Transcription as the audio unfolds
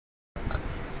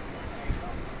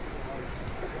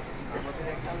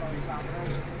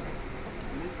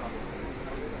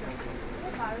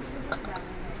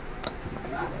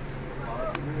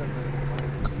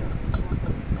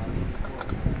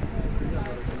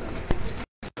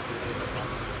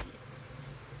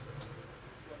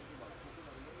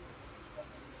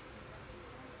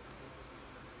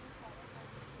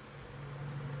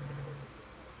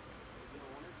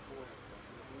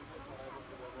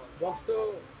Box তো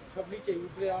সব নিচে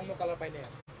উপরে অন্য কালার পাই না।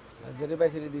 যেটা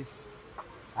পাইছি দিস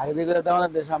আগে যেগুলো দেওয়া না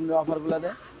দে সামনে অফার গুলা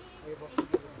দে এই বক্স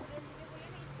দিয়ে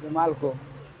দেবো। মালকো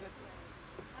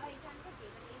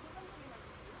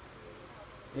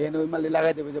এখানে ওই মালটি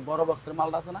লাগাই দেবে যে বড় বক্সের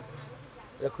মালটা আছে না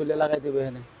এটা খুলে লাগাই দেবে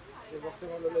এখানে এই বক্সের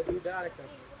মধ্যে হলো দুইটা আরেকটা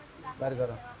আছে। বার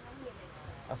করো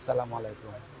আসসালামু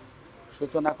আলাইকুম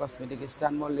সূচনা কসমেটিক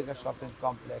স্টান Mallika shopping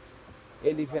complex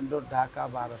elephant road Dhaka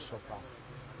 1205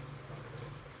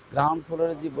 ground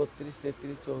ফ্লোরে জি 32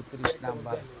 33 34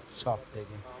 নাম্বার শপ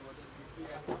থেকে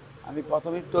আমি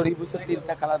প্রথমে টরিবুসের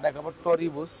তিনটা কালার দেখাবো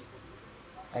টরিবুস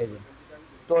এই যে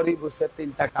টরিবুসের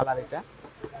তিনটা কালার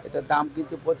এটার দাম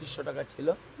কিন্তু 2500 টাকা ছিল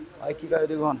হয় কিভাবে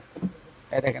দেখুন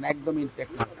এই দেখেন একদম ইনটেক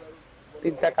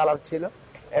তিনটা কালার ছিল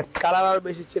এর কালার আর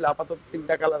বেশি ছিল আপাতত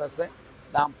তিনটা কালার আছে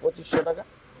দাম 2500 টাকা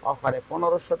অফারে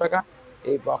 1500 টাকা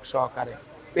এই বক্স সহকারে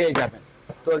পেয়ে যাবেন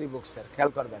টরি বুকসের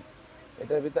খেয়াল করবেন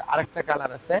এটার ভিতরে আরেকটা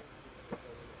কালার আছে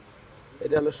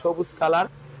এটা হলো সবুজ কালার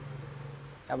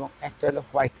এবং একটা হলো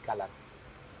হোয়াইট কালার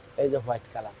এই যে হোয়াইট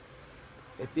কালার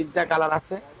এই তিনটা কালার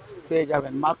আছে পেয়ে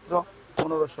যাবেন মাত্র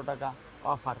 1500 টাকা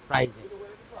অফার প্রাইজে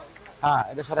হ্যাঁ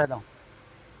এটা সরাই দাও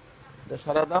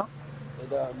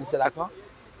এটা নিচে রাখো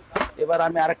এবার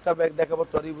আমি আরেকটা ব্যাগ দেখাবো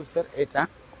টরিবুসের এটা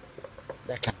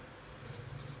দেখেন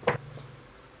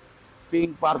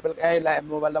পিঙ্ক পার্পল এই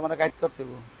মোবাইলটা মানে গাইড করতে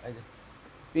এই যে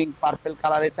পিঙ্ক পার্পল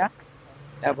কালার এটা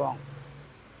এবং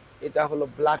এটা হলো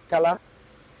ব্ল্যাক কালার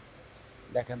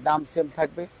দেখেন দাম সেম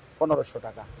থাকবে 1500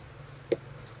 টাকা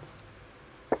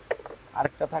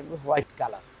আরেকটা থাকবে হোয়াইট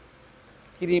কালার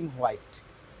ক্রিম হোয়াইট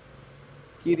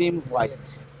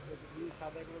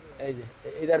এই যে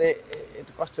এটারে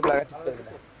একটু কষ্ট লাগা ঠিক করে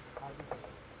দিলাম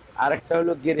আরেকটা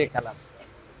হলো গেরে কালার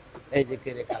এই যে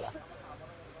গেরে কালার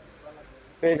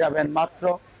পেয়ে যাবেন মাত্র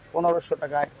 1500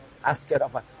 টাকায় আজকের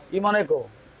অফার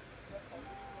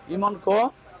ইমন কো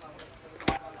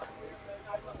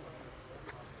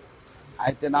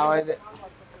আইতে না হইলে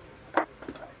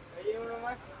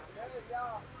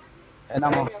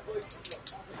নামো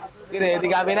কিরে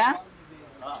এদিকে আবি না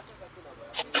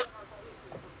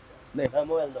দেখ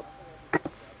মোবাইল দাও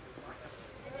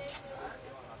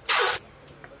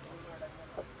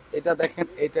এটা দেখেন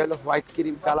এটা হলো হোয়াইট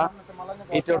ক্রিম কালার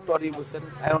এটাও টরিবুসের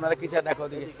ওনারা কি চায় দেখো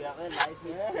দিকে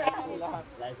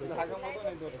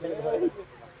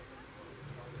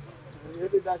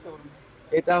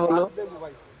এটা হলো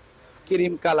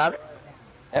ক্রিম কালার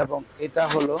এবং এটা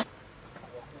হলো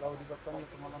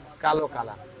কালো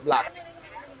কালার ব্ল্যাক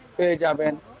পেয়ে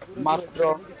যাবেন মাত্র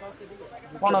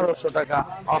 1500 টাকা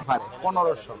অফারে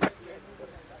 1500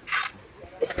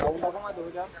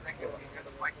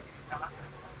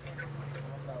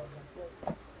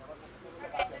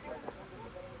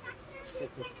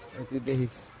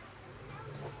 দেখিস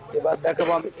এবার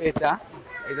দেখাবো আমি এটা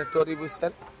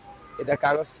টরিবুসের এটা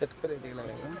কাগজ সেট করে এদিকে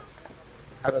লাগাবো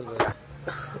কাগজ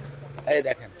এই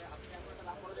দেখেন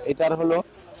এটার হলো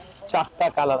 4টা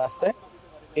কালার আছে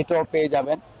এটাও পেয়ে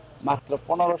যাবেন মাত্র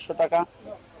 1500 টাকা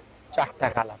 4টা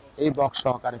কালার এই বক্স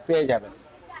সহকারে পেয়ে যাবেন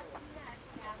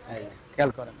এই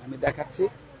খেয়াল করেন আমি দেখাচ্ছি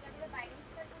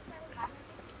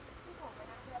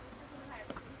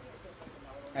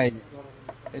এই যে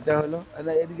এটা হলো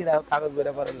এদিকে কাগজ বের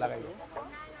করে লাগাইবো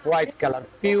হোয়াইট কালার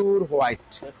পিওর হোয়াইট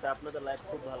আপনাদের লাইফ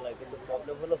খুব ভালো লাগে কিন্তু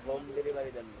প্রবলেম হলো হোম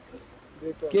ডেলিভারি দেন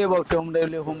কে বলছে হোম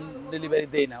ডেলিভারি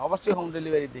দেই না অবশ্যই হোম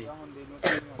ডেলিভারি দেই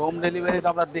হোম ডেলিভারি তো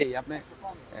আমরা দেই আপনি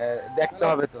দেখতে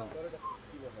হবে তো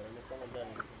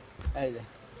এই যে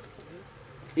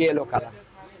ইয়েলো কালার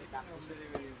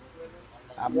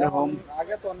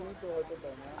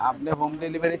আপনি হোম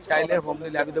ডেলিভারি চাইলে হোম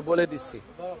ডেলিভারি আমি তো বলে দিচ্ছি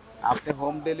আপনি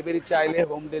হোম ডেলিভারি চাইলে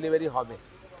হোম ডেলিভারি হবে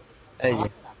এই যে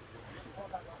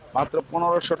মাত্র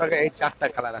 1500 টাকা এই 4টা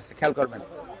কালার আছে খেয়াল করবেন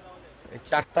এই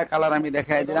 4টা কালার আমি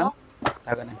দেখাই দিলাম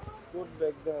থাকে না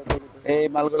এই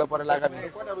মালগুলো পরে লাগাবেন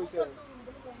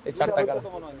এই 4টা কালার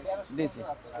দিয়েছি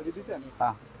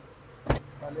হ্যাঁ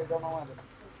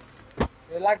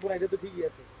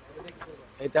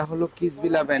এটা হলো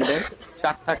কিজবিলা ব্যান্ডের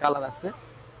 4টা কালার আছে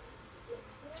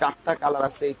 4টা কালার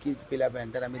আছে এই কিজবিলা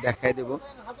ব্যান্ডের আমি দেখাই দেব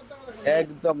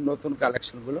একদম নতুন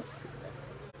কালেকশন গুলো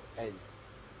এই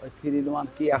ওই 3-in-1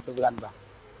 কি আছে জানবা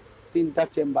 3টা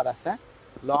চেম্বার আছে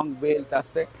লং বেল্ট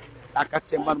আছে টাকার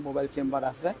চেম্বার মোবাইল চেম্বার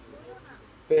আছে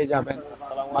পেয়ে যাবেন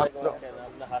মাত্র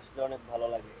আপনার হাসতে অনেক ভালো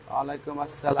লাগে ওয়ালাইকুম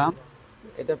আসসালাম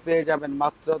এটা পেয়ে যাবেন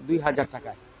মাত্র 2000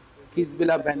 টাকায়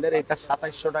কিজবিলা ব্র্যান্ডের এটা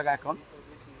 2700 টাকা এখন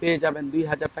পেয়ে যাবেন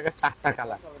 2000 টাকা 4টা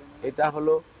কালার এটা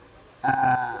হলো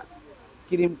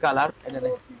ক্রিম কালার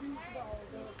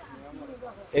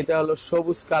এটা হলো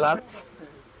সবুজ কালার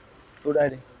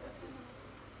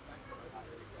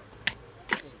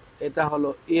এটা হলো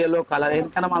ইয়েলো কালার,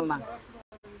 এখানে মাল না,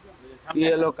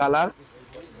 ইয়েলো কালার।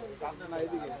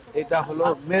 এটা হলো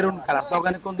মেরুন কালার। তো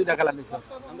ওখানে কোন দুইটা কালার নিছো?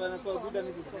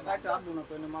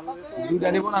 দুইটা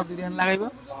নিব না, দুইটা লাগাইব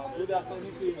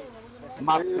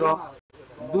মাত্র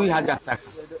 2000 টাকা।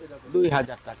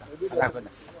 2000 টাকা রাখো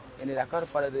না, এনে রাখার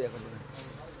পরে দিয়ে রাখো।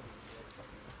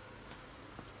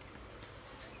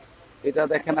 এটা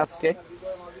দেখেন আজকে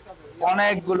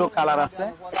অনেকগুলো কালার আছে,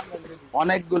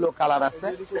 অনেকগুলো কালার আছে,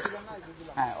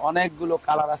 হ্যাঁ অনেকগুলো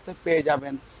কালার আছে। পেয়ে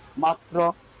যাবেন মাত্র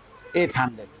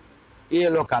 800।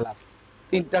 ইয়েলো কালার,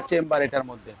 3টা চেম্বার এটার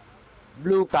মধ্যে,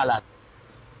 ব্লু কালার,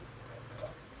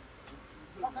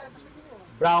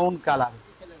 ব্রাউন কালার,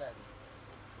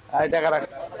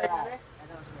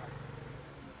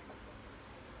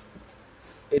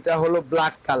 এটা হলো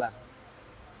ব্ল্যাক কালার,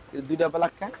 দুইটা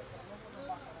ব্ল্যাক।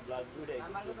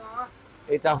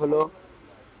 এটা হলো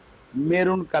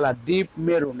মেরুন কালার, ডিপ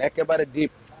মেরুন, একেবারে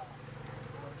ডিপ।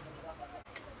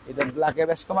 এটা ব্ল্যাকে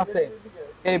বেশ কম আছে।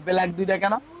 এই ব্ল্যাক দুইটা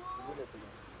কেন?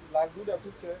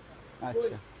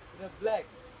 আচ্ছা,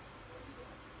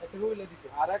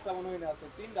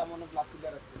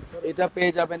 এটা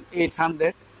পেয়ে যাবেন 800।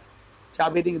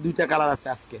 চাবি রিং দুইটা কালার আছে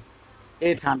আজকে,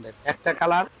 800। একটা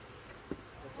কালার,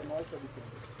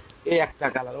 এই একটা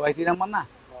কালার ওয়াইটি নাম্বার না।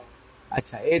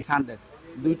 আচ্ছা, 800।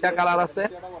 দুইটা কালার আছে,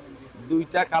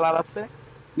 দুইটা কালার আছে,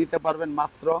 নিতে পারবেন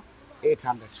মাত্র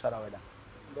 800। সরাও এটা।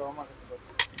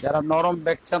 যারা নরম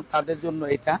ব্যাগ চান তাদের জন্য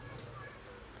এটা।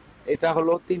 এটা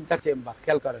হলো 3টা চেম্বার,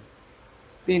 খেয়াল করেন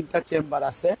 3টা চেম্বার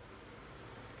আছে।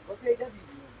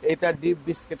 এটা ডিপ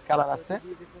বিস্কিট কালার আছে।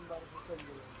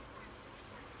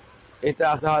 এটা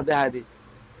আছে দেখা দিই,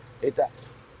 এটা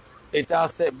এটা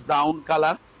আছে ব্রাউন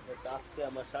কালার। আজকে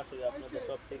আমার শাশুড়ি আপনাদের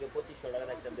সব থেকে 2500 টাকার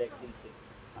একটা ব্যাগ কিনছে।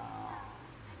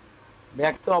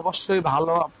 ব্যাগ তো অবশ্যই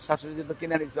ভালো, শাশুড়ি যেহেতু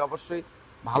কিনে নিচ্ছে অবশ্যই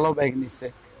ভালো ব্যাগ নিচ্ছে।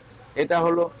 এটা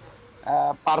হলো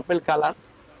পার্পল কালার,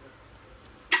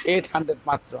 800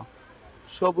 মাত্র।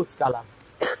 সবুজ কালার,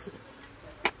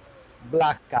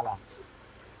 ব্ল্যাক কালার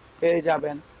পেয়ে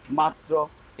যাবেন মাত্র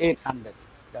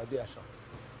 800।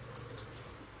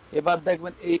 এবার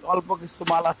দেখবেন এই অল্প কিছু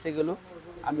মাল আছে, এগুলো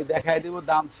আমি দেখাই দিব।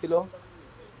 দাম ছিল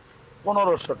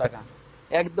 1500 টাকা,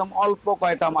 একদম অল্প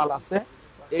কয়টা মাল আছে,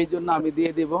 এই জন্য আমি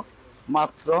দিয়ে দিব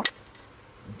মাত্র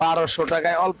 1200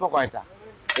 টাকায়। অল্প কয়টা।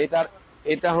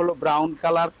 এটা হলো ব্রাউন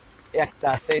কালার, একটা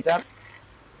আছে এটার।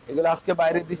 এগুলো আজকে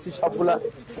বাইরে দিচ্ছি সবগুলা,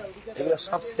 এগুলো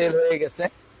সব সেল হয়ে গেছে।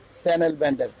 চ্যানেল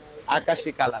ব্যান্ডের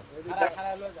আকাশি কালার,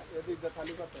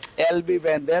 এলবি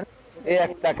ব্যান্ডের এই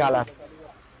একটা কালার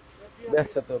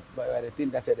বেশ। তো বাইরে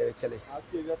 3টা ছেড়ে চলেছে।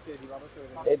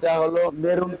 এটা হলো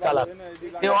মেরুন কালার,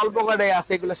 এই অল্প কয়টাই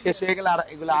আছে, এগুলো শেষ হয়ে গেলে আর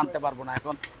এগুলো আনতে পারবো না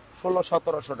এখন।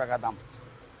 1600-1700 টাকা দাম।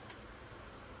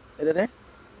 এটা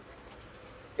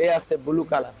এ আছে ব্লু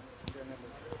কালার,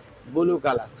 ব্লু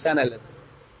কালার চ্যানেলের।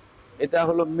 এটা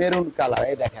হলো মেরুন কালার,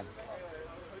 এই দেখেন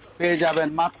পেয়ে যাবেন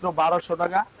মাত্র 1200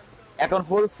 টাকা। এখন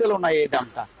হোলসেলও নাই এই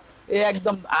দামটা, এই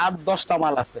একদম 8-10টা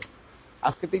মাল আছে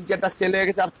আজকে। 3-4টা সেল হয়ে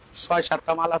গেছে, আর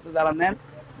 6-7টা মাল আছে। যারা নেন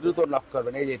দ্রুত লক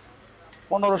করবেন। এই যে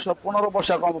 15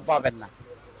 পয়সা কম পাবেন না,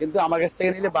 কিন্তু আমার কাছ থেকে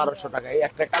নিলে 1200 টাকা। এই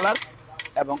একটা কালার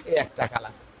এবং এই একটা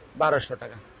কালার 1200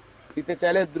 টাকা। দিতে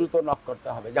চাইলে দ্রুত নক করতে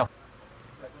হবে। যাও,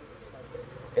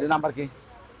 এর নাম্বার কি?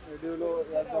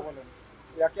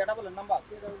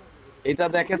 এটা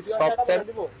দেখেন সফটের,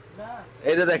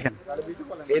 এটা দেখেন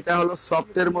এটা হলো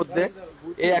সফটের মধ্যে।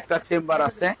 এই একটা চেম্বার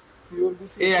আছে,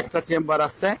 এই একটা চেম্বার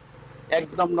আছে,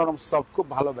 একদম নরম সফট, খুব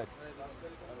ভালো ব্যাগ।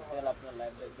 আপনার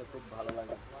লাইভ দেখতে খুব ভালো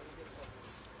লাগে।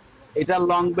 এটা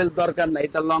লং বেল দরকার না,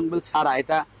 এটা লং বেল ছাড়া,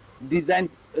 এটা ডিজাইন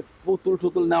পুতুল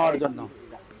টুতুল নেওয়ার জন্য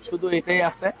শুধু এটাই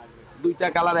আছে। 2টা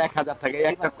কালার 1000 টাকা। এই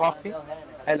একটা কফি,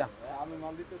 হ্যালো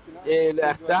এই হলো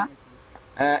একটা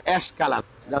অ্যাশ কালার।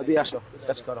 যাও দিয়ে আসো,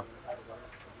 শেষ করো।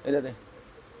 এটা দে,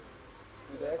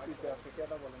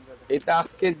 এটা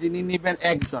আজকে যিনি নিবেন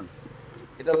একজন,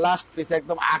 এটা লাস্ট পিস,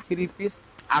 একদম আখিরি পিস।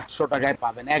 800 টাকায়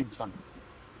পাবেন একজন,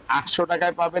 800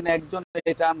 টাকায় পাবেন একজন।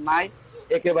 এটা নাই,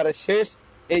 একেবারে শেষ,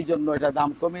 এই জন্য এটা দাম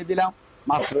কমিয়ে দিলাম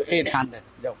মাত্র 800।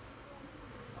 যাও,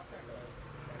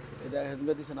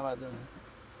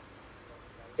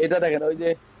 এটা দেখেন ওই যে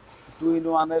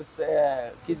 2-in-1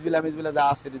 কিসবিলা মিসবিলা যা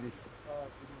আছে দিচ্ছে।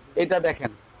 এটা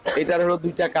দেখেন, এটার হলো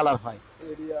 2টা কালার হয়,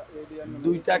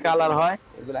 2টা কালার হয়।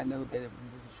 এগুলো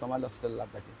সময় লস লাভ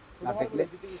দেখে না দেখলে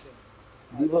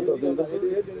দিব তো।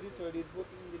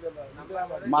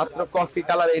 মাত্র কফি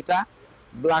কালার এটা,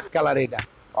 ব্ল্যাক কালার এটা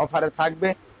অফারে থাকবে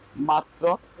মাত্র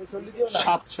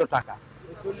 700 টাকা,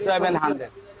 700।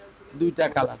 2টা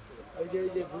কালার।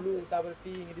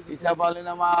 এটা বলেন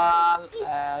আমার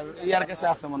ইয়ার কাছে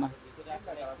আছে মনে হয়,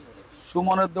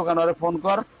 সুমনের দোকান, ওরে ফোন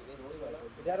কর,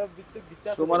 এটা আরো বিদ্যুৎ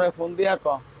সুমনে ফোন দিয়া ক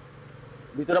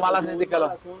ভিতরে মাল আছে দিকে গেল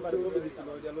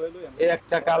এই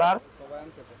একটা কালার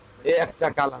এই একটা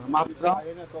কালার মাত্র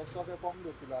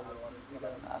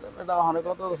আরে বেটা অনেক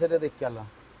কত সেটা দেখে গেল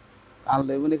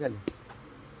আনলে এমনি খালি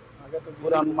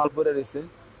পুরান মাল পরে রয়েছে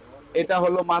এটা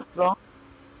হলো মাত্র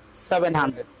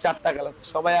 700 চারটা কালার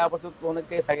সবাই আপাতত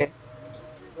অনেকেই থাকে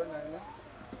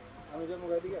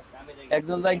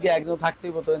একজন যাই গিয়ে একজন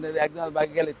থাকতেই হতো একজন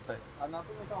বাকি গেলে তো হয়।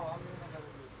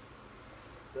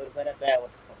 তোর ফেরা কয়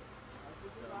অবস্থা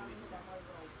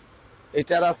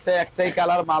এটার আছে একটাই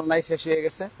কালার মাল নাই শেষ হয়ে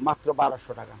গেছে মাত্র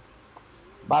 1200 টাকা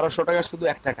 1200 টাকা শুধু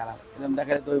একটা কালার এরকম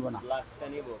দেখালে তো হইব না ব্ল্যাকটা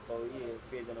নিব তো ইয়ে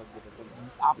পেজের অবধি কোনটা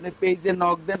আপনি পেজ দিয়ে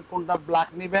নক দেন কোনটা ব্ল্যাক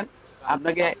নেবেন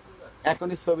আপনাকে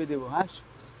এখনই ছবি দিব হ্যাঁ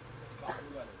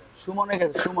সুমনের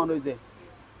কাছে সুমন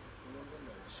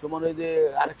ওই যে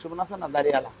আরেক সুমন আছে না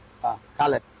দাঁড়িয়ালা হ্যাঁ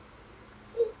কালের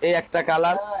এই একটা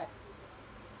কালার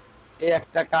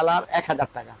 1000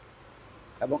 টাকা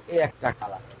এবং এই একটা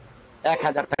কালার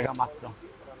 1000 টাকা মাত্র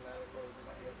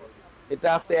এটা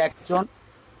আছে একজন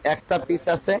একটা পিস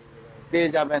আছে পেয়ে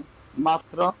যাবেন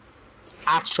মাত্র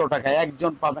 800 টাকায়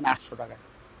একজন পাবেন 800 টাকায়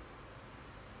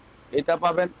এটা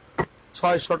পাবেন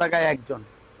 600 টাকায় একজন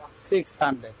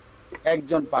 600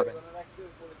 একজন পাবেন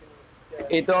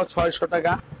এটাও 600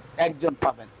 টাকা একজন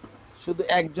পাবেন শুধু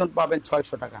একজন পাবেন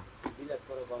 600 টাকা ডিলিট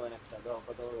করে কমেন্ট একটা দাও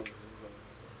কত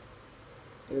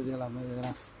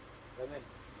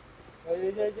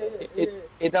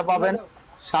এটা পাবেন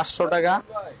 700 টাকা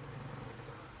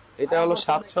এটা হলো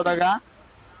 700 টাকা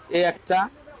এই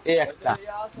একটা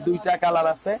দুইটা কালার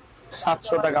আছে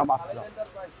 700 টাকা মাত্র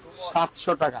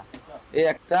 700 টাকা এই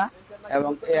একটা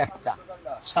এবং এই একটা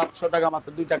 700 টাকা মাত্র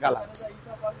দুইটা কালার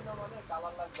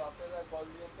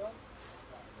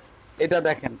এটা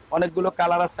দেখেন অনেকগুলো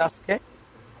কালার আছে আজকে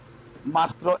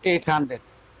মাত্র 800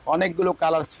 অনেকগুলো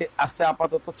কালার আছে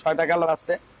আপাতত 6টা কালার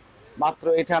আছে মাত্র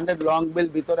 800 লং বেল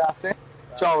ভিতরে আছে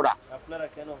চওড়া আপনারা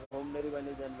কেন হোম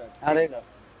ডেলিভারি দেন না আরে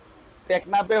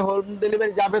টেকনাপে হোম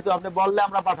ডেলিভারি যাবে তো আপনি বললে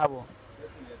আমরা পাঠাবো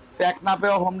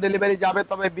টেকনাপেও হোম ডেলিভারি যাবে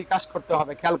তবে বিকাশ করতে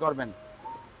হবে খেয়াল করবেন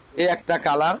এই একটা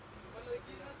কালার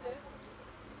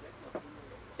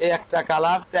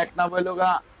টেকনাপে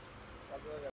লোগা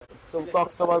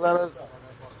কক্সবাজারের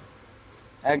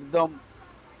একদম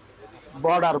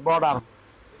বর্ডার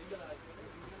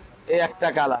এই একটা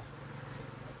কালার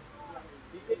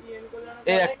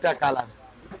এই একটা কালার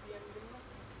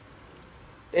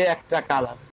এই একটা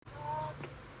কালার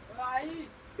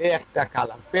এই একটা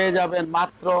কালার পেয়ে যাবেন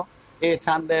মাত্র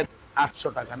 800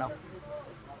 800 টাকা নাও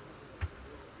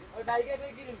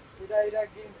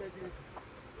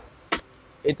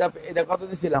এটা এটা কত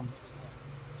দিছিলাম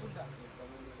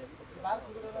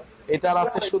এটার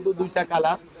আছে শুধু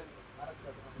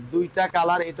দুইটা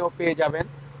কালার এটাও পেয়ে যাবেন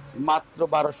মাত্র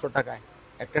 1200 টাকায়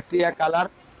একটা টিয়া কালার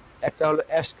একটা হলো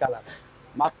অ্যাশ কালার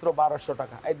মাত্র 1200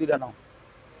 টাকা এই দুইটা নাও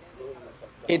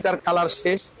এটার কালার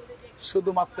শেষ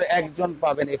শুধুমাত্র একজন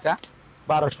পাবেন এটা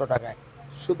 1200 টাকায়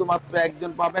শুধুমাত্র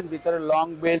একজন পাবেন ভিতরে লং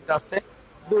বেল্ট আছে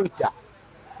দুইটা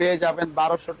পেয়ে যাবেন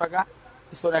 1200 টাকা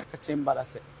পিছনে একটা চেম্বার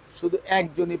আছে শুধু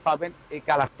একজনই পাবেন এই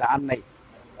কালারটা আর নাই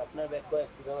আপনার ব্যাগ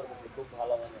কয়েকটি ব্যবহার করছি খুব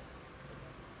ভালো মানে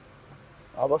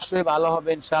অবশ্যই ভালো হবে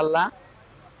ইনশাআল্লাহ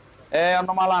এই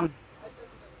অন্নমালান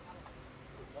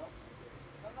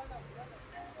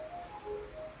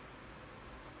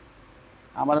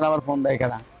আমার ফোন দেয়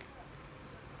কেনা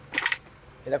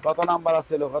এটা কত নাম্বার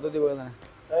আছিল কত দিব জানেন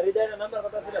হৃদয়ের নাম্বার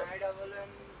কত ছিল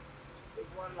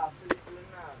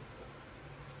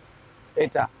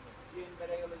এটা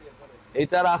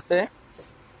এটার আছে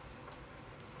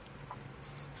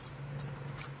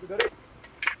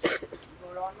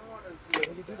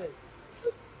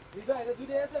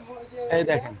এই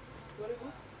দেখেন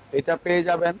এটা পেয়ে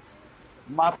যাবেন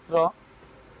মাত্র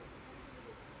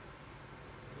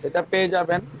এটা পেয়ে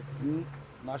যাবেন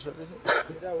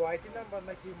 900 এটা ওয়াইটি নাম্বার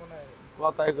নাকি মনে হয়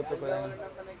কথাই করতে পারেন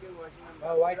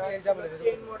ওয়াইটি এক্সাম্পল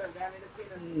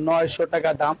 900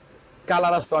 টাকা দাম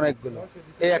কালার আছে অনেকগুলো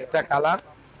এই একটা কালার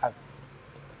আর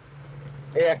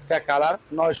এই একটা কালার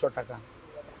 900 টাকা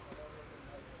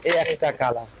এই একটা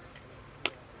কালার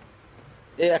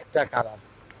এই একটা কালার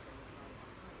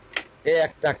এই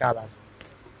একটা কালার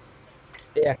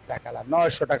এই একটা কালার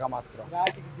 900 টাকা মাত্র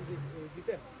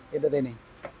এটা দেনি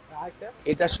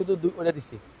এটা শুধু ওটা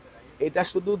দিছি এটা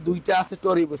শুধু দুইটা আছে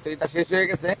টরি বসে এটা শেষ হয়ে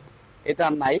গেছে এটা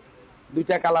আর নাই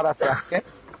দুইটা কালার আছে আজকে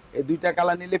এই দুইটা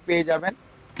কালার নিলে পেয়ে যাবেন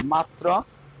মাত্র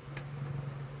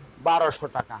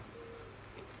 1200 টাকা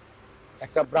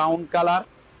একটা ব্রাউন কালার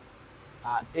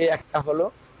আর এই একটা হলো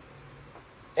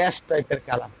অ্যাশ টাইপের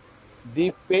কালার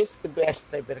ডিপ পেস্ট কিন্তু অ্যাশ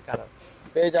টাইপের কালার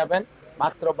পেয়ে যাবেন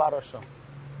মাত্র 1200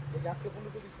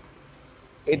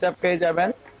 এটা পেয়ে যাবেন,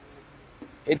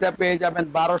 এটা পেয়ে যাবেন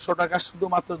 1200 টাকা,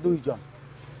 শুধুমাত্র দুইজন,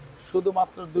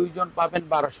 শুধুমাত্র দুইজন পাবেন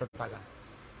 1200 টাকা।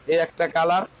 এই একটা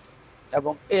কালার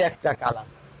এবং এই একটা কালার,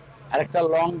 আর একটা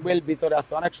লং বেল ভিতরে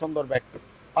আছে, অনেক সুন্দর ব্যাগ,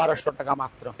 1200 টাকা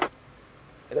মাত্র।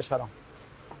 এটা সরম।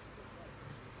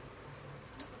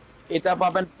 এটা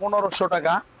পাবেন 1500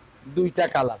 টাকা, দুইটা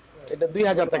কালার। এটা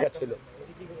 2000 টাকা ছিল,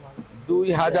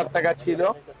 2000 টাকা ছিল,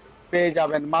 পেয়ে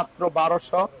যাবেন মাত্র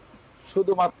 1200,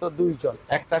 শুধুমাত্র দুইজন।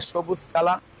 একটা সবুজ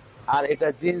কালার আর এটা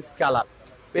জিন্স কালার,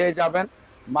 পেয়ে যাবেন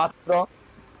মাত্র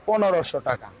 1500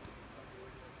 টাকা।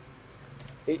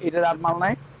 এটার আর মাল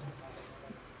নাই।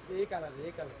 এই কালার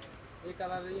এই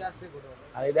কালারই আছে গোটা।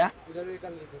 আর এটা এটার এই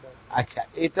কালারই গোটা। আচ্ছা,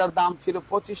 এটার দাম ছিল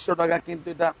 2500 টাকা, কিন্তু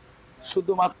এটা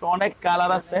শুধুমাত্র অনেক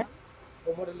কালার আছে। ও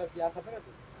মডেলটা কি আছে আপনার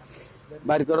কাছে?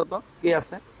 বাইর করো তো কি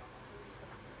আছে।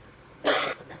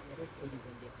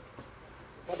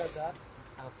 কটা দাঁত?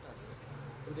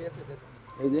 এটা আছে দাঁত।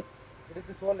 এই যে এটা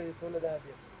তো সোলে দাঁত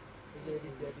দিয়ে। এই যে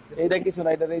এদিকে এইটা কিছু না,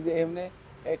 এটা এই যে এমনি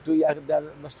একটু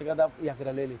 10 টাকা দাম ইয়া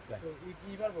করে লয়ে লিখতে হয়। এই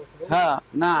কি মারবো? হ্যাঁ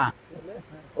না,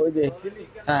 ওই যে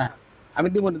হ্যাঁ আমি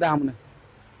দিব না, দেখাম না।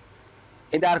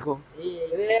 এটা আর কো।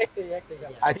 একটা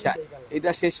কালার। আচ্ছা,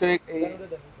 এটা শেষ হয়ে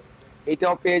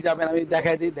এটাও পেয়ে যাবেন। আমি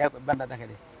দেখাই দিই, ব্যান্ডটা দেখাই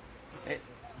দিই।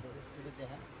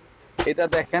 এটা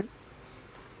দেখেন,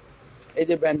 এই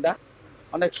যে ব্যান্ডটা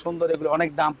অনেক সুন্দর, এগুলো অনেক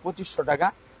দাম, 2500 টাকা।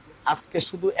 আজকে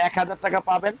শুধু 1000 টাকা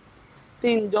পাবেন,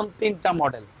 তিনজন তিনটা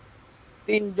মডেল,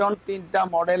 তিনজন তিনটা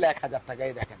মডেল 1000 টাকা।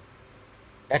 এই দেখেন,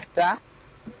 একটা,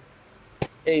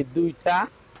 এই দুইটা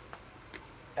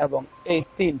এবং এই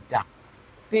তিনটা,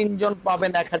 তিনজন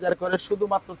পাবেন 1000 করে,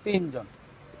 শুধুমাত্র তিনজন।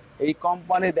 এই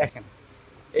কোম্পানি দেখেন,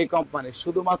 এই কোম্পানি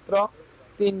শুধুমাত্র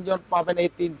তিনজন পাবেন এই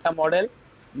তিনটা মডেল,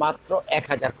 মাত্র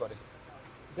 1000 করে।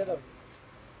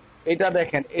 এটা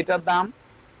দেখেন, এটার দাম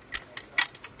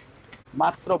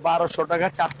মাত্র 1200 টাকা,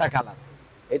 চারটা কালার।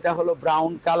 এটা হলো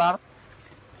ব্রাউন কালার,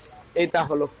 এটা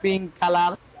হলো পিঙ্ক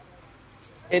কালার,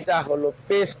 এটা হলো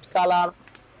পেস্ট কালার,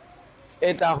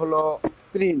 এটা হলো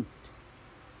প্রিন্ট,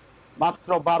 মাত্র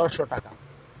 1200 টাকা।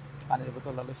 পানির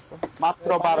বোতল আলিস তো, মাত্র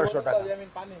 1200 টাকা। আমি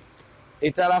পানি।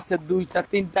 এটার আছে দুইটা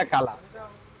তিনটা কালার,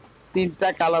 তিনটা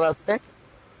কালার আছে,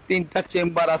 তিনটা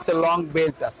চেম্বার আছে, লং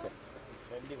বেল্ট আছে,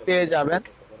 পেয়ে যাবেন।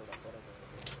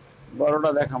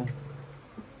 বড়টা দেখাম,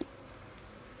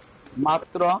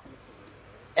 মাত্র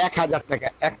 1000 টাকা,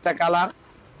 একটা কালার।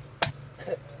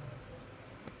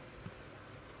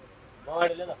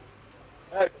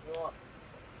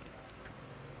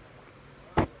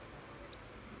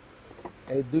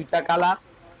 এই দুইটা কালার,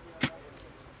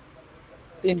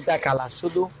 তিনটা কালার,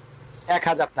 শুধু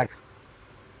 1000 টাকা।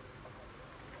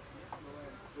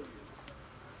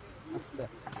 আচ্ছা,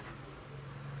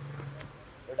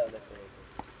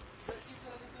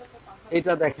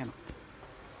 এটা দেখেন,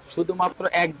 শুধুমাত্র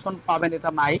একজন পাবেন,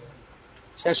 এটা নাই,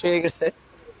 শেষ হয়ে গেছে,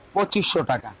 2500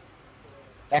 টাকা।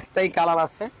 একটাই কালার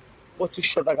আছে,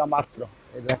 2500 টাকা মাত্র।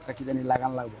 এটা একটা কি জানি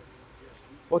লাগান লাগবে,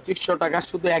 2500 টাকা,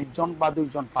 শুধু একজন বা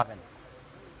দুইজন পাবেন।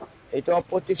 এটাও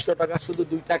 2500 টাকা, শুধু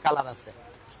দুইটা কালার আছে,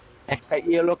 একটা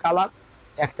ইয়েলো কালার,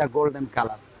 একটা গোল্ডেন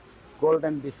কালার,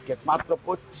 গোল্ডেন বিস্কিট, মাত্র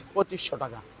 2500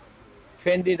 টাকা।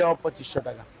 ফেন্ডিটাও 2500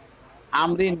 টাকা।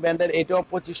 আমরিন ব্র্যান্ডের এটাও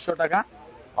 2500 টাকা,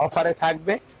 অফারে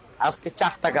থাকবে। আজকে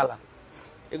চারটা কালার,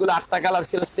 এগুলো 8টা কালার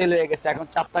ছিল, সেল হয়ে গেছে, এখন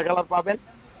 4টা কালার পাবেন।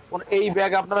 এই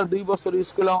ব্যাগ আপনারা 2 বছর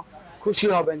ইউজ করলেও খুশি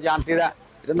হবেন যে আন্টিরা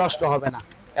এটা নষ্ট হবে না,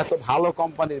 এত ভালো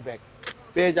কোম্পানির ব্যাগ।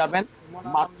 পেয়ে যাবেন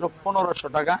মাত্র 1500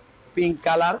 টাকা। Pink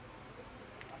colour,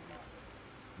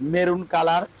 maroon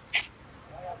colour,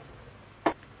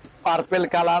 purple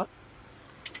colour,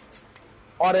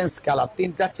 orange colour,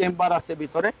 তিনটা চেম্বার আছে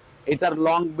ভিতরে। এটার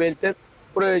লং বেল্টের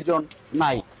প্রয়োজন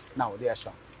নাই, নাও দিয়ে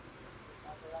আসো।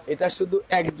 এটা শুধু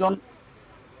একজন,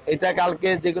 এটা কালকে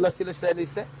যেগুলো ছিল সেল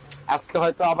হয়েছে, আজকে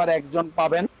হয়তো আবার একজন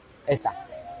পাবেন। এটা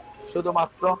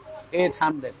শুধুমাত্র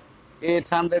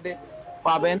 800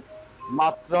 পাবেন,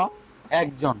 মাত্র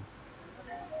একজন।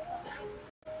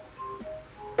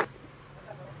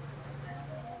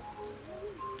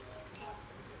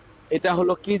 এটা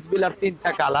হলো কিস বিলার,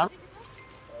 তিনটা কালার,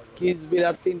 কিস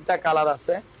বিলার তিনটা কালার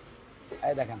আছে।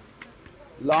 এই দেখেন,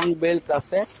 লং বেল্ট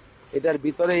আছে, এটার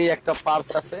ভিতরে এই একটা পার্স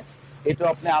আছে, এটা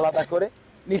আপনি আলাদা করে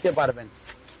নিতে পারবেন।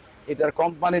 এটার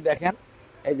কোম্পানি দেখেন,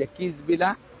 এই যে কিস বিলা,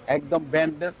 একদম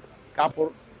ব্র্যান্ডের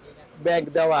কাপড় ব্যাগ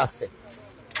দেওয়া আছে।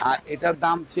 আর এটার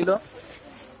দাম ছিল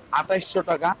 2800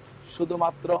 টাকা,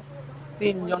 শুধুমাত্র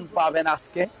তিনজন পাবেন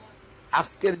আজকে,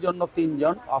 আজকের জন্য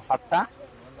তিনজন, অফারটা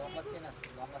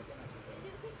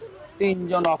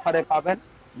তিনজন অফারে পাবেন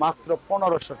মাত্র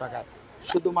 1500 টাকা।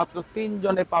 শুধুমাত্র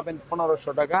তিনজনে পাবেন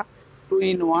 1500 টাকা। 2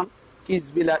 in 1 কিস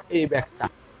বিলার এই ব্যাগটা,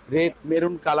 রেড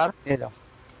মেরুন কালার, নিয়ে যাও।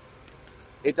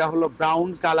 এটা হলো ব্রাউন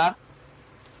কালার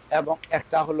এবং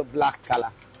একটা হলো ব্ল্যাক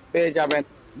কালার, পেয়ে যাবেন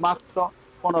মাত্র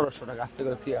 1500 টাকা। আস্তে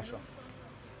করে দিয়ে আসো।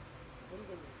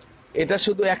 এটা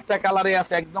শুধু একটা কালারে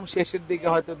আছে, একদম শেষের দিকে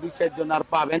হয়তো 2-4 জন আর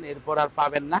পাবেন, এরপর আর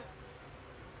পাবেন না।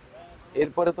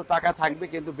 এরপরে তো টাকা থাকবে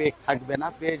কিন্তু বেগ থাকবে না।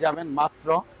 পেয়ে যাবেন মাত্র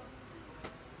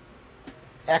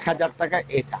 1000 টাকা।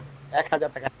 এটা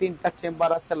 1000 টাকা। 3টা চেম্বার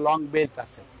আছে, লং বেল্ট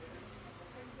আছে।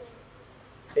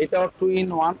 এটাও 2 in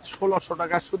 1, 1600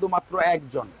 টাকা। শুধুমাত্র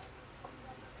একজন,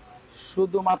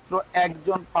 শুধুমাত্র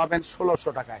একজন পাবেন 1600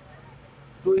 টাকায়।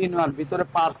 2 in 1, ভিতরে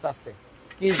পার্স আছে,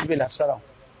 কিস বিলাস সরাও।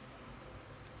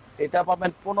 এটা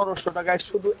পাবেন 1500 টাকায়,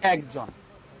 শুধু একজন,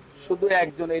 শুধু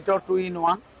একজন। এটাও 2 in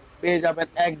 1, পেয়ে যাবেন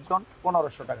একজন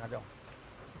 1500 টাকা। যাও,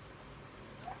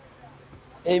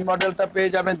 এই মডেলটা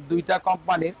পেয়ে যাবেন দুইটা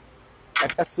কোম্পানির,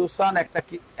 একটা সুসান,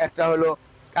 একটা হলো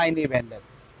কাইনি ব্র্যান্ডের,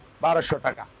 1200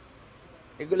 টাকা।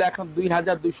 এগুলো এখন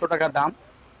 2200 টাকা দাম।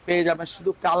 পেয়ে যাবেন,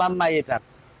 শুধু কালার নাই, এটার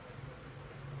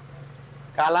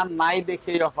কালার নাই দেখে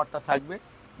এই অফারটা থাকবে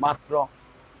মাত্র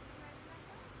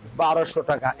 1200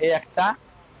 টাকা। এই একটা,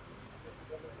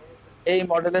 এই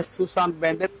মডেলের সুসান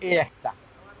ব্র্যান্ডের এই একটা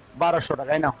 1200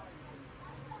 টাকায় নাও।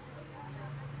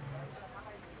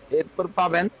 এরপর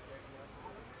পাবেন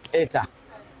এটা,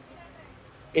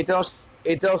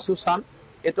 এটাও সুসান,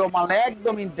 এটাও মাল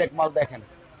একদম ইনটেক মাল। দেখেন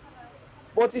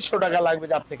 2500 টাকা লাগবে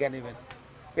যার থেকে নেবেন।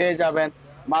 পেয়ে যাবেন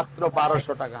মাত্র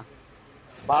 1200 টাকা।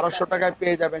 1200 টাকায়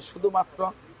পেয়ে যাবেন, শুধুমাত্র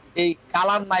এই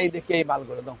কালার নাই দেখে এই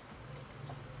মালগুলো দাও।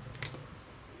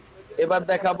 এবার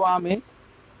দেখাবো আমি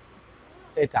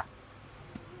এটা,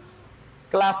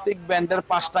 ক্লাসিক ব্র্যান্ডের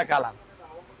 5টা কালার,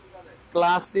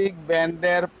 ক্লাসিক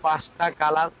ব্র্যান্ডের 5টা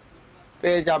কালার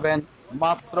পেয়ে যাবেন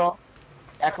মাত্র,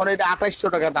 এখন এটা 2800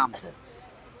 টাকা দাম,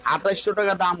 2800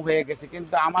 টাকা দাম হয়ে গেছে,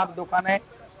 কিন্তু আমার দোকানে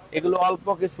এগুলো অল্প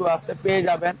কিছু আছে। পেয়ে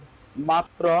যাবেন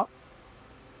মাত্র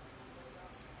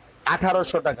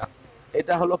 1800 টাকা।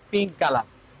 এটা হলো পিঙ্ক কালার,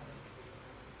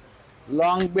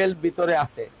 লং বেল্ট ভিতরে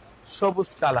আছে, সবুজ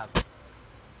কালার।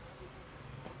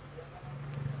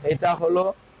 এটা হলো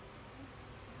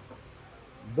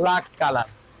ব্ল্যাক কালার,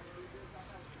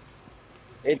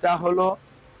 এটা হলো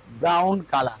ব্রাউন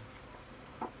কালার।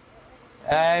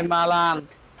 এই মালান,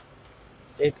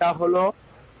 এটা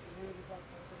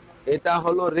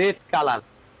হলো রেড কালার।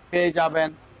 পেয়ে যাবেন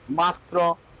মাত্র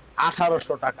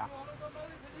 1800 টাকা।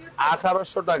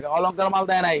 1800 টাকা। অলংকার মাল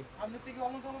দেয় নাই।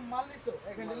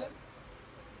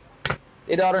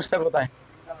 এটা অরেঞ্জটা কোথায়?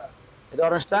 এটা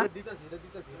অরেঞ্জটা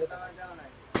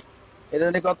এটা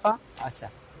নিয়ে কথা। আচ্ছা,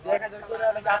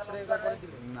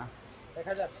 না,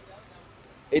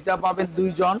 এটা পাবেন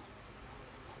দুইজন।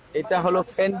 এটা হলো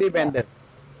ফেন্ডি ব্র্যান্ডের,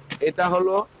 এটা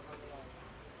হলো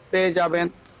পেয়ে যাবেন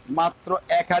মাত্র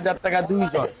 1000 টাকা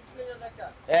দুইজন।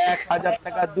 1000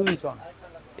 টাকা দুইজন।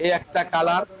 এই একটা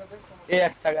কালার, এই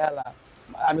একটা কালার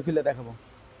আমি খুলে দেখাবো।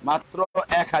 মাত্র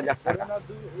 1000 টাকা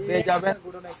পেয়ে যাবেন।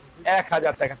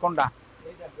 1000 টাকা। কোনটা?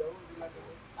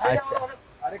 আচ্ছা,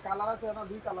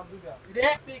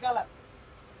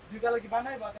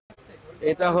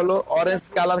 এটা হলো অরেঞ্জ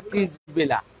কালার, কিস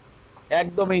বিলা,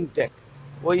 একদম ইনটেক।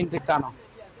 ওই ইনটেক টানো,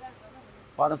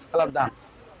 অরেঞ্জ কালার দাম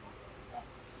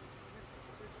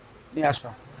নিয়ে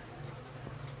আসো।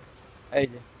 এই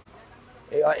যে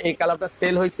এই কালারটা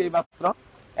সেল হয়েছে এই মাত্র,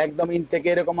 একদম ইনটেক।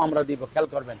 এরকম আমরা দিব, খেয়াল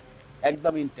করবেন,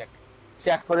 একদম ইনটেক।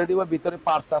 চেক করে দিব, ভিতরে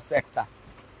পার্স আছে একটা,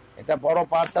 এটা বড়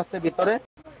পার্স আছে ভিতরে।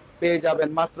 পেয়ে যাবেন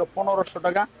মাত্র 1500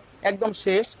 টাকা, একদম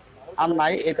শেষ আর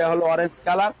নাই। এটা হলো অরেঞ্জ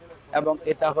কালার এবং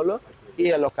এটা হলো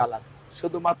ইয়েলো কালার,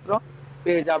 শুধুমাত্র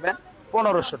পেয়ে যাবেন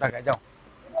 1500 টাকায়। যাও,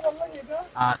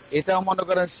 আর এটাও মনে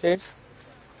করেন শেষ।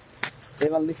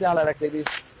 এবার নিচে আলাদা রাখতে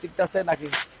ঠিক আছে নাকি?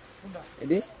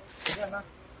 এটি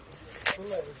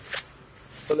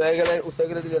চলে গেলে উঠে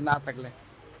গেলে দিলে, না থাকলে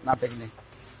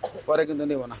পরে কিন্তু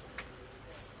নিব না।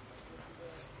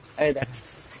 এই দেখেন,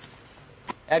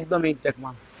 একদম ইনটেক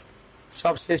মাল,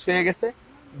 সব শেষ হয়ে গেছে।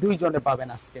 দুইজনে পাবেন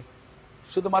আজকে,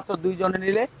 শুধুমাত্র দুইজনে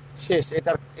নিলে শেষ।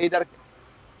 এটার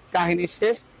কাহিনী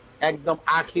শেষ, একদম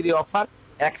আখিরি অফার।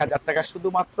 1000 টাকা,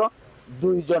 শুধুমাত্র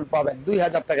দুইজন পাবেন।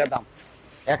 2000 টাকা দাম,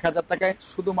 1000 টাকায়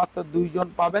শুধুমাত্র দুইজন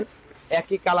পাবেন।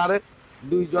 একই কালারের,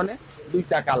 দুইজনে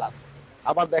দুইটা কালার।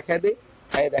 আবার দেখাই দিই,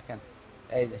 এই দেখেন,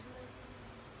 এই যে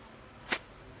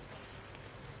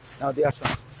দিয়ে আসুন।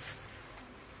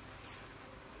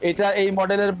 এটা এই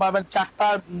মডেলের পাবেন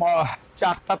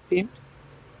চারটা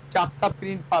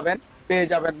প্রিন্ট পাবেন। পেয়ে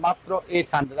যাবেন মাত্র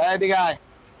 800। এদিকে আয়।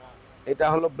 এটা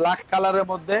হলো ব্ল্যাক কালারের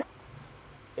মধ্যে,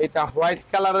 এটা হোয়াইট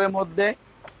কালারের মধ্যে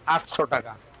 800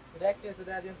 টাকা।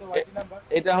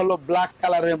 এটা হলো ব্ল্যাক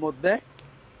কালারের মধ্যে,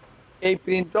 এই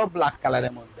প্রিন্টও ব্ল্যাক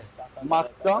কালারের মধ্যে,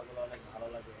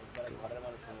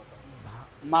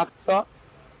 মাত্র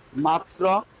মাত্র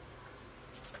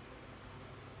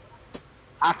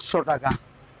 800 টাকা।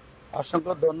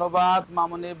 অসংখ্য ধন্যবাদ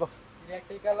মামুনি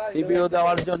একটাই কালার, রিভিউ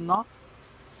দেওয়ার জন্য।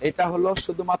 এটা হলো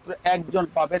শুধুমাত্র একজন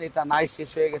পাবেন, এটা নাই, শেষ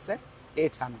হয়ে গেছে।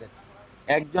 800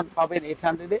 একজন পাবেন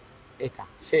 800 এটা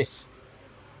শেষ।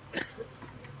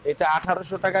 এটা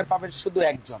 1800 টাকায় পাবেন শুধু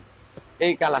একজন।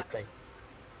 এই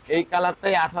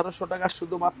কালারটাই 1800 টাকা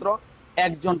শুধুমাত্র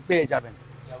একজন পেয়ে যাবেন।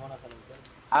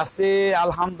 আছে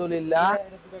আলহামদুলিল্লাহ,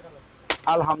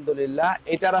 আলহামদুলিল্লাহ।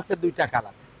 এটার আছে 2টা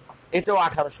কালার, এটাও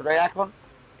 1800 টাকা। এখন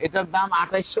এটার দাম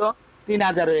 2800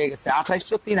 3000 হয়ে গেছে।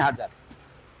 2800 3000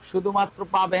 শুধুমাত্র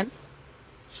পাবেন,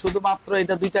 শুধুমাত্র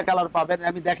এটা 2টা কালার পাবেন।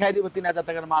 আমি দেখাই দিব 3000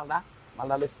 টাকার মাল না,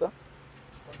 মালটা লিস তো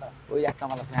ওই একটা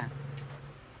মাল আছে। হ্যাঁ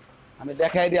আমি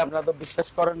দেখাই দিই, আপনারা তো বিশ্বাস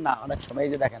করেন না অনেক সময়।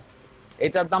 এই যে দেখেন,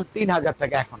 এটার দাম 3000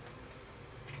 টাকা। এখন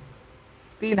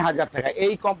 3000 টাকা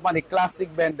এই কোম্পানি ক্লাসিক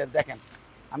ব্র্যান্ডের। দেখেন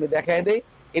আমি দেখাই দিই,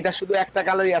 এটা শুধু একটা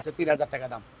কালারই আছে 3000 টাকা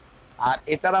দাম। আর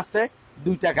এটার আছে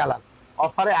 2টা কালার,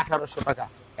 অফারে 1800 টাকা।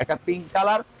 একটা পিঙ্ক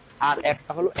কালার আর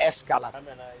একটা হলো অ্যাশ কালার,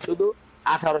 শুধু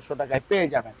 1800 টাকায় পেয়ে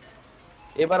যাবেন।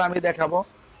 এবার আমি দেখাবো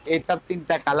এটার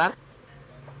 3টা কালার,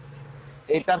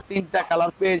 এটার 3টা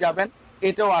কালার পেয়ে যাবেন,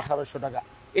 এটাও 1800 টাকা।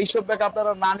 এইসব ব্যাগ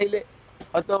আপনারা না নিলে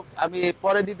হয়তো আমি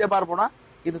পরে দিতে পারবো না,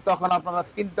 কিন্তু তখন আপনারা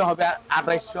কিনতে হবে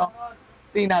 2800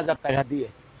 3000 টাকা দিয়ে।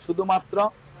 শুধুমাত্র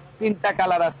 3টা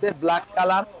কালার আছে, ব্ল্যাক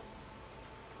কালার,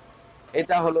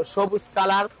 এটা হলো সবুজ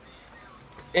কালার,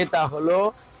 এটা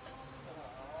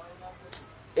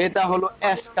হলো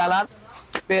অ্যাশ কালার।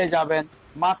 পেয়ে যাবেন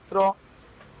মাত্র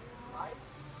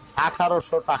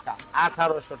 1800 টাকা।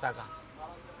 1800 টাকা।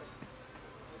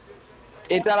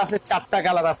 এটার আছে 4টা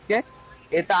কালার আজকে,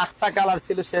 এটা 8টা কালার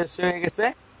ছিল, শেষ হয়ে গেছে।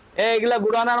 এইগুলা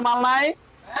গুড়ানোর মাল নাই,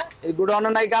 এই গুড়ানো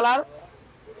নাই কালার,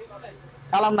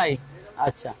 কালার নাই।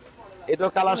 আচ্ছা এটাও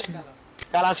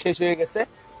কালার শেষ হয়ে গেছে।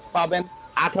 পাবেন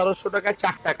 1800 টাকায়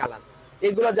 4টা কালার।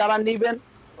 এগুলো যারা নিবেন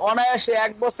অনায়াসে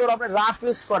 1 বছর আপনি রাফ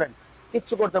ইউজ করেন,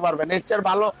 কিচ্ছু করতে পারবেন। এর চেয়ে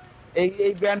ভালো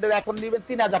এই ব্র্যান্ডের এখন নিবেন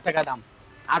 3000 টাকা দাম।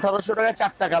 1800 টাকায়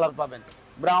 4টা কালার পাবেন,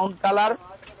 brown colour,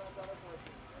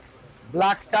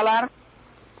 black colour,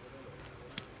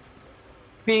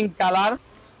 pink colour,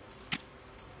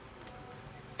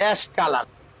 ash colour.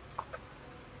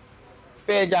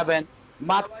 পেয়ে যাবেন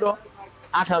মাত্র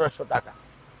 1800 টাকা।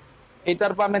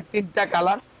 এটার পাবেন 3টা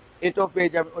কালার, এটাও পেয়ে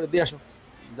যাবেন। ওরে দিয়ে আসো,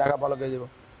 জায়গা ভালো করে দেবো।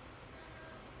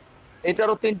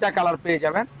 এটারও 3টা কালার পেয়ে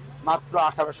যাবেন মাত্র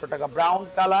 1800 টাকা। ব্রাউন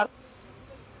কালার,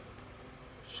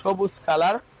 সবুজ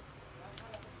কালার,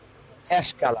 অ্যাশ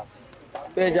কালার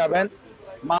পেয়ে যাবেন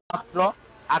মাত্র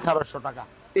 1800 টাকা।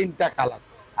 3টা কালার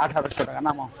 1800 টাকা।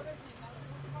 নামো,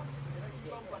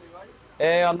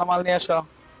 এই অন্য মাল নিয়ে আসো।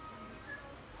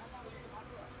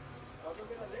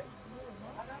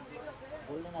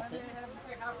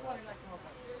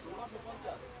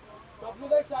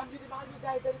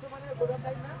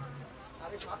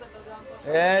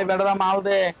 এই বেটারা মাল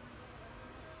দে,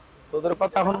 তোদের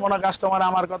কথা শুনবো না কাস্টমার,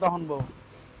 আমার কথা শুনবো।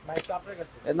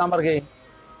 এর নাম্বার কি?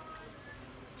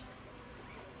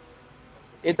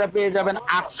 এটা পেয়ে যাবেন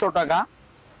 800 টাকা।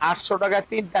 800 টাকায়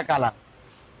 3টা কালার,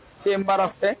 চেম্বার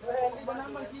আছে।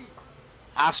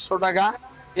 800 টাকা।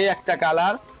 এই একটা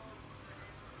কালার,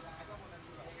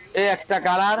 এই একটা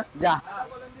কালার, যা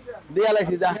দিয়া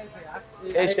লাইছি যা।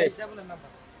 এই শেষ,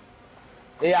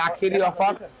 এই আখেরি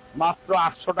অফার মাত্র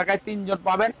 800 টাকায় 3জন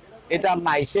পাবেন। এটা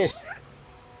নাই, শেষ।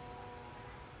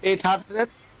 800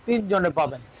 3জনে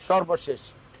পাবেন, সর্বশেষ।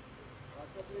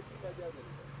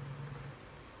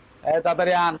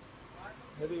 তাড়াতাড়ি আন।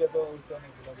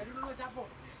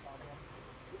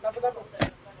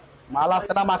 মাল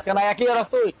আছে না মাঝখানে একই আর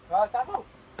তুই?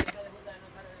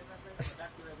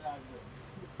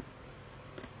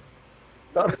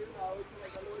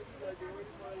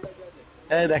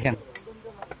 এই দেখেন,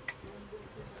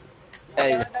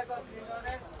 এই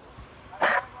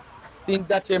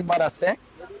 3টা চেম্বার আছে,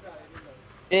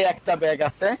 এই একটা ব্যাগ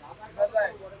আছে,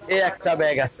 এই একটা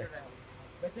ব্যাগ আছে।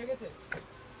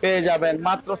 পেয়ে যাবেন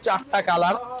মাত্র 4টা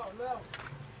কালার।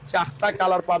 4টা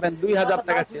কালার পাবেন 2000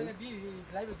 টাকা চেন।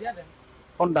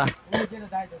 কোনটা?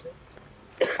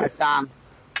 আচ্ছা আন,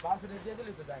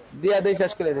 দিয়া দিয়ে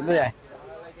শেষ করে দিন।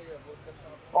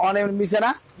 অনেক মিশে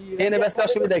না, এনে ব্যস্ত,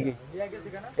 অসুবিধা কি?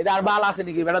 এটা আর মাল আছে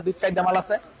নাকি বেটা? 2-4টা মাল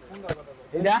আছে।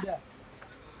 এটা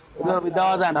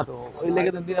দেওয়া যায় না তো, ওই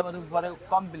লেগে দিলে পরে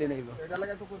কমপ্লেন হইব।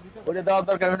 ওটা দেওয়ার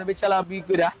দরকার বিছালা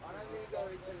বিক্রিয়া।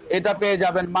 এটা পেয়ে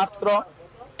যাবেন মাত্র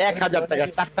 1000 টাকা।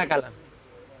 4টা কালার,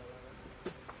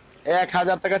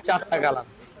 1000 টাকা 4টা কালার।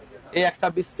 এই একটা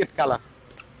বিস্কিট কালার,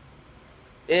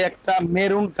 এই একটা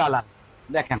মেরুন কালার।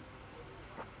 দেখেন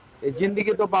এই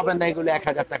জিন্দিগি তো পাবেন না এগুলো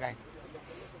 1000 টাকায়।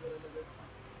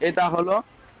 এটা হলো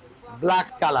ব্ল্যাক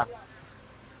কালার,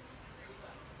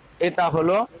 এটা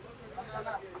হলো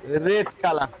রেড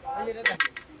কালার,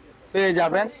 পেয়ে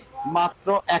যাবেন মাত্র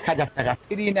 1000 টাকা।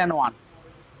 3 in 1,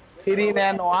 3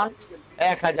 in 1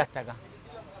 1000 টাকা।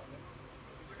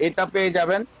 এটা পেয়ে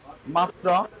যাবেন মাত্র,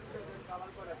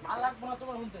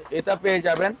 এটা পেয়ে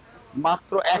যাবেন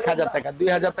মাত্র 1000 টাকা।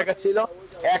 2000 টাকা ছিল,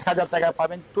 1000 টাকা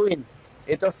পাবেন টুইন।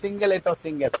 এটাও সিঙ্গেল, এটাও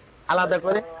সিঙ্গেল, আলাদা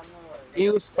করে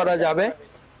ইউজ করা যাবে।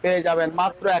 পেয়ে যাবেন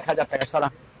মাত্র 1000 টাকা। সরা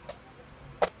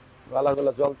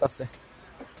গলাগুলো জ্বলতেছে।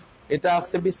 এটা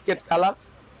আছে বিস্কিট কালার,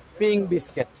 পিঙ্ক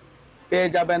বিস্কিট, পেয়ে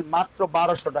যাবেন মাত্র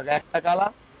 1200 টাকা। একটা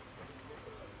কালার,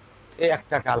 এই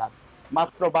একটা কালার,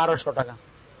 মাত্র 1200 টাকা।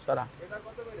 সরা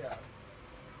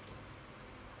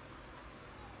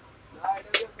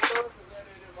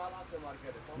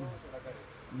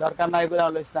দরকার নাই করে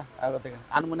লইস না আগে থেকে,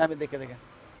 আনমনে আমি দেখে দেখে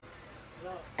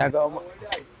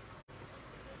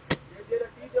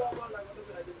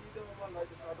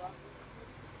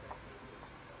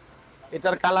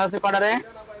এটার কালার আছে কটারে?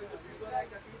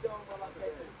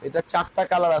 এটা 4টা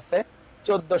কালার আছে,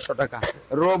 1400 টাকা।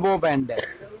 রোবো ব্যান্ডের,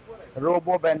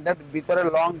 রোবো ব্যান্ডের ভিতরে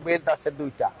লং বেল্ট আছে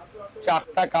 2টা,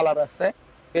 4টা কালার আছে,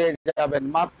 পেয়ে যাবেন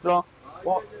মাত্র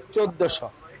 1400।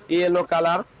 ইয়েলো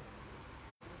কালার,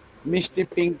 মিষ্টি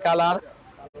পিঙ্ক কালার,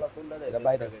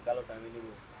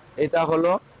 এটা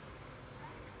হলো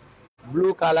ব্লু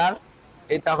কালার,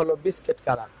 এটা হলো বিস্কিট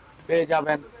কালার, পেয়ে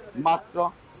যাবেন মাত্র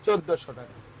 1400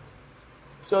 টাকা।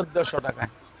 1400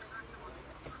 টাকায়।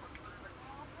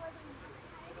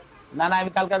 না না,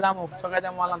 আমি কালকে যাবো, সকালে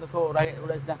যাবো, মারলাম তো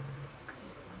উড়াইস না।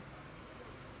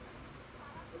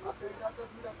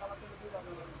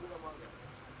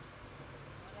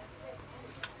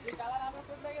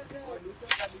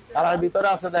 কালার ভিতরে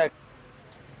আছে দেখ,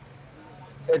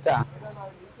 এটা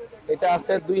এটা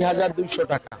আছে 2200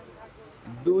 টাকা।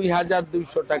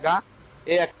 2200 টাকা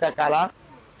এই একটা কালার,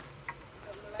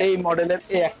 এই মডেলের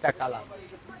এই একটা কালার,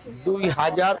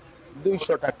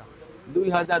 2200 টাকা।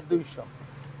 2200।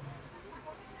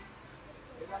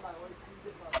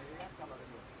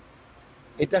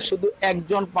 এটা শুধু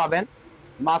একজন পাবেন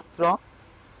মাত্র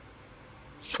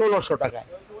 1600 টাকায়।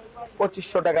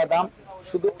 2500 টাকা দাম,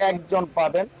 শুধু একজন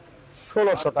পাবেন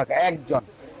 1600 টাকা। একজন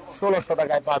 1600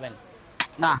 টাকায় পাবেন।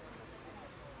 না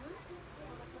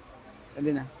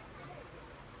না,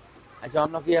 আচ্ছা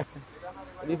অন্য কি আছে?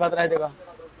 রিফাত রায় দেখো,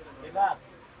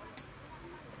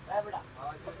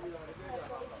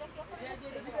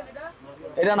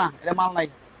 এটা না, এটা মাল নাই।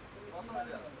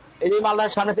 এই যে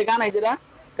মালটার সামনে থেকে আনা, যেটা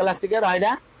ক্লাসিকের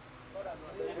এটা,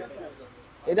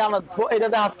 এটা আমরা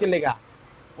এটাতে আজকের লেখা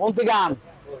কোন থেকে আন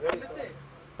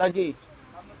তা কি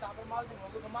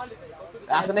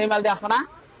আসে? এই মালটি আসে না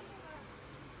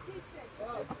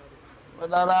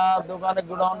দাদা, দোকানে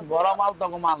গুডাউন বড় মাল,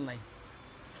 তখন মাল নাই।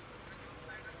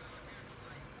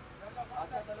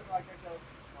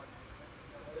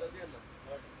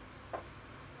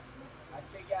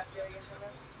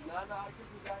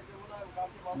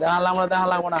 দেখা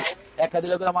লাগবো না, একটা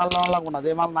দিলে করে মাল নেওয়া লাগবো না।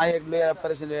 যে মাল নাই এগুলো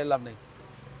লাভ নেই।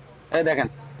 এই দেখেন,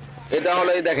 এটা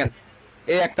হলো, এই দেখেন,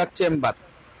 এই একটা চেম্বার,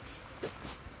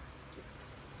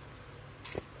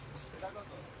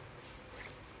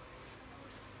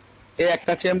 এই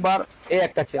একটা চেম্বার, এই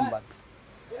একটা চেম্বার।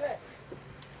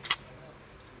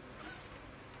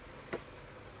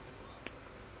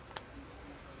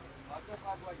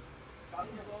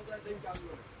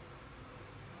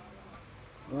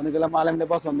 মাল এমনি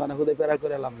পছন্দ না, হুদে পেরা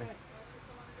করে লাভ নেই।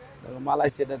 মাল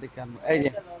আইছে এটা দেখে আনবো। এই যে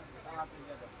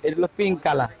এটা হলো পিঙ্ক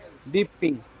কালার, ডিপ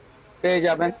পিঙ্ক, পেয়ে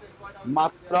যাবেন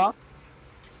মাত্র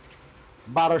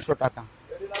 1200 টাকা।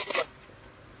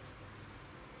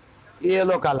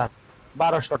 ইয়েলো কালার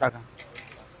 1200 টাকা।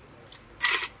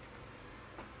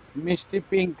 মিষ্টি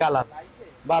পিঙ্ক কালার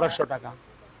 1200 টাকা।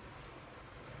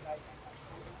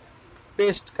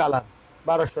 পেস্ট কালার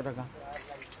 1200 টাকা।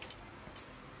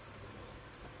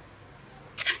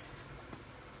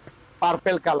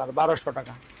 পার্পেল কালার 1200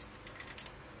 টাকা।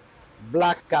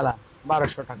 ব্ল্যাক কালার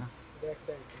 1200 টাকা।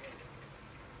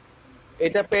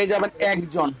 এটা পেয়ে যাবেন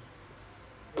একজন,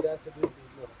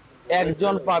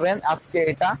 একজন পাবেন আজকে।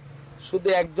 এটা শুধু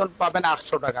একজন পাবেন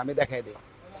 800 টাকা। আমি দেখাই দিই,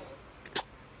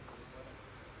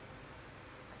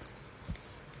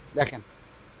 দেখেন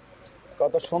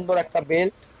কত সুন্দর একটা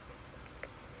বেল্ট।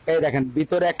 এই দেখেন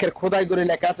ভিতরে একের খোদাই করে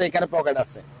লেখা আছে, এখানে পকেট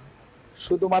আছে।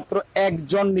 শুধুমাত্র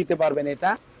একজন নিতে পারবেন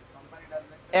এটা,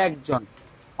 একজন।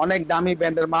 অনেক দামি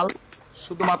ব্র্যান্ডের মাল,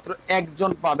 শুধুমাত্র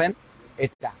একজন পাবেন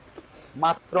এটা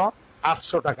মাত্র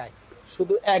 800 টাকায়।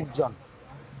 শুধু একজন।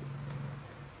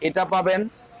 এটা পাবেন,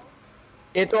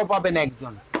 এটাও পাবেন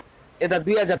একজন। এটা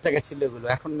 2000 টাকা ছিল এগুলো,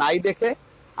 এখন নাই দেখে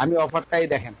আমি অফারটাই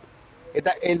দেখেন,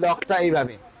 এটা এই লকটা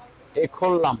এইভাবে এই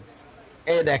খুললাম,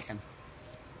 এই দেখেন।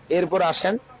 এরপর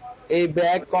আসেন এই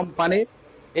ব্যাগ কোম্পানির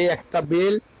এই একটা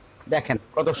বিল দেখেন,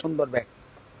 কত সুন্দর ব্যাগ,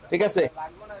 ঠিক আছে,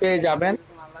 পেয়ে যাবেন।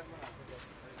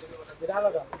 এটা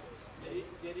আলাদা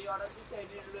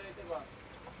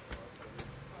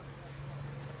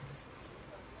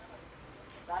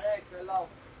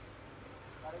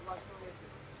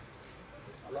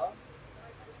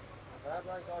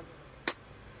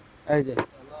এই যে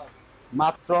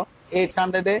মাত্র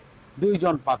 800-এ 2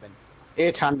 জন পাবেন।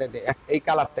 800-এ এই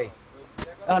কালারটাই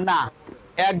না,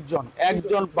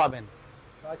 একজন পাবেন।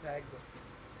 আচ্ছা একদম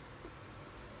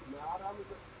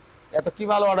এত কি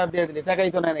ভালো অর্ডার দিয়ে দিলি,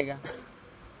 টাকাই তো নেই নাইগা।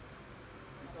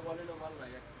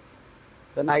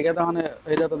 তো নাইগা তো মানে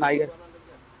এটা তো নাইগা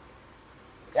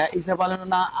ইসা পালেন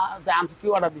না, আমি কি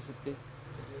অর্ডার দিছি তুই?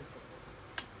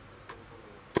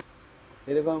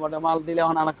 এরকম মাল দিলে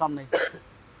এখন আনা কম নেই,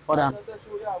 পরে আন।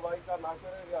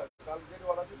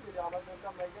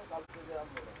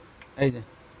 এই যে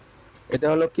এটা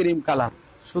হলো ক্রিম কালার,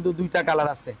 শুধু 2টা কালার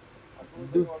আছে,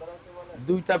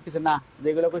 2টা পিছে না,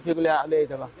 যেগুলো কইছি সেগুলো লই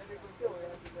যাবা।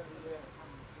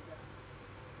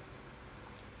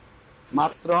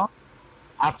 মাত্র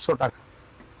 800 টাকা।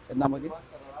 এর নাম কি?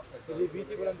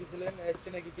 বিটি বলেন দিছিলেন এসছে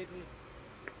নাকি কেটি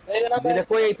দিলে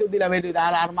কই এই তো দিলাম, এই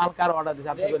আর মাল কার অর্ডার দিছে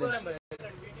আপনি বলেন।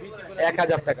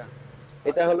 1000 টাকা।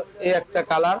 এটা হলো এই একটা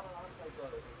কালার,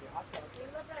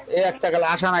 এই একটা কালার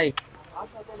আসা নাই,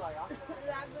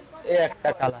 এই একটা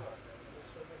কালার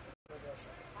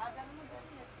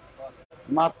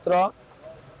মাত্র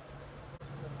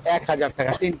 1000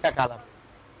 টাকা। 3টা কালার,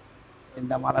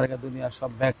 3টা মালার দুনিয়ার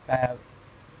সব ব্যাগ কায়ার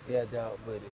ইয়া দেওয়া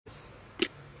বইরে।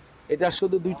 এটা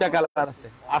শুধু 2টা কালার আছে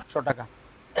 800 টাকা,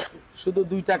 শুধু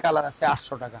 2টা কালার আছে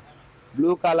 800 টাকা। ব্লু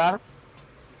কালার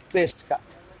পেস্ট,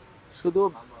 শুধু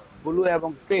ব্লু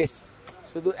এবং পেস্ট,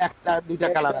 শুধু 2টা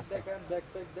কালার আছে।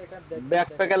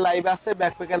 ব্যাকপ্যাকের লাইভ আছে,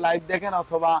 ব্যাকপ্যাকের লাইভ দেখেন,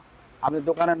 অথবা আপনি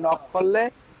দোকানে নক করলে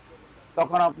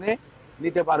তখন আপনি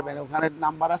নিতে পারবেন। ওখানে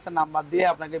নাম্বার আছে, নাম্বার দিয়ে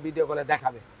আপনাকে ভিডিও কলে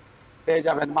দেখাবে, পেয়ে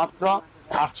যাবেন মাত্র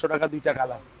 800 টাকা 2টা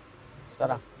কালার।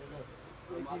 তারা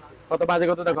কত বাজে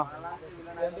কত দেখো,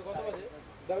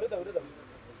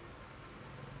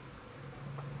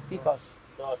 কি কস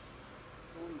 10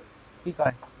 কি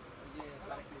কয়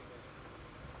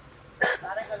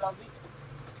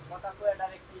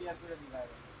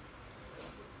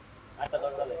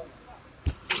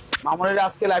মামুনের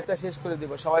আজকে লাইভটা শেষ করে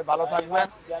দিব। সবাই ভালো থাকবেন,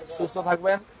 সুস্থ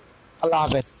থাকবেন, আল্লাহ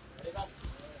হাফেজ।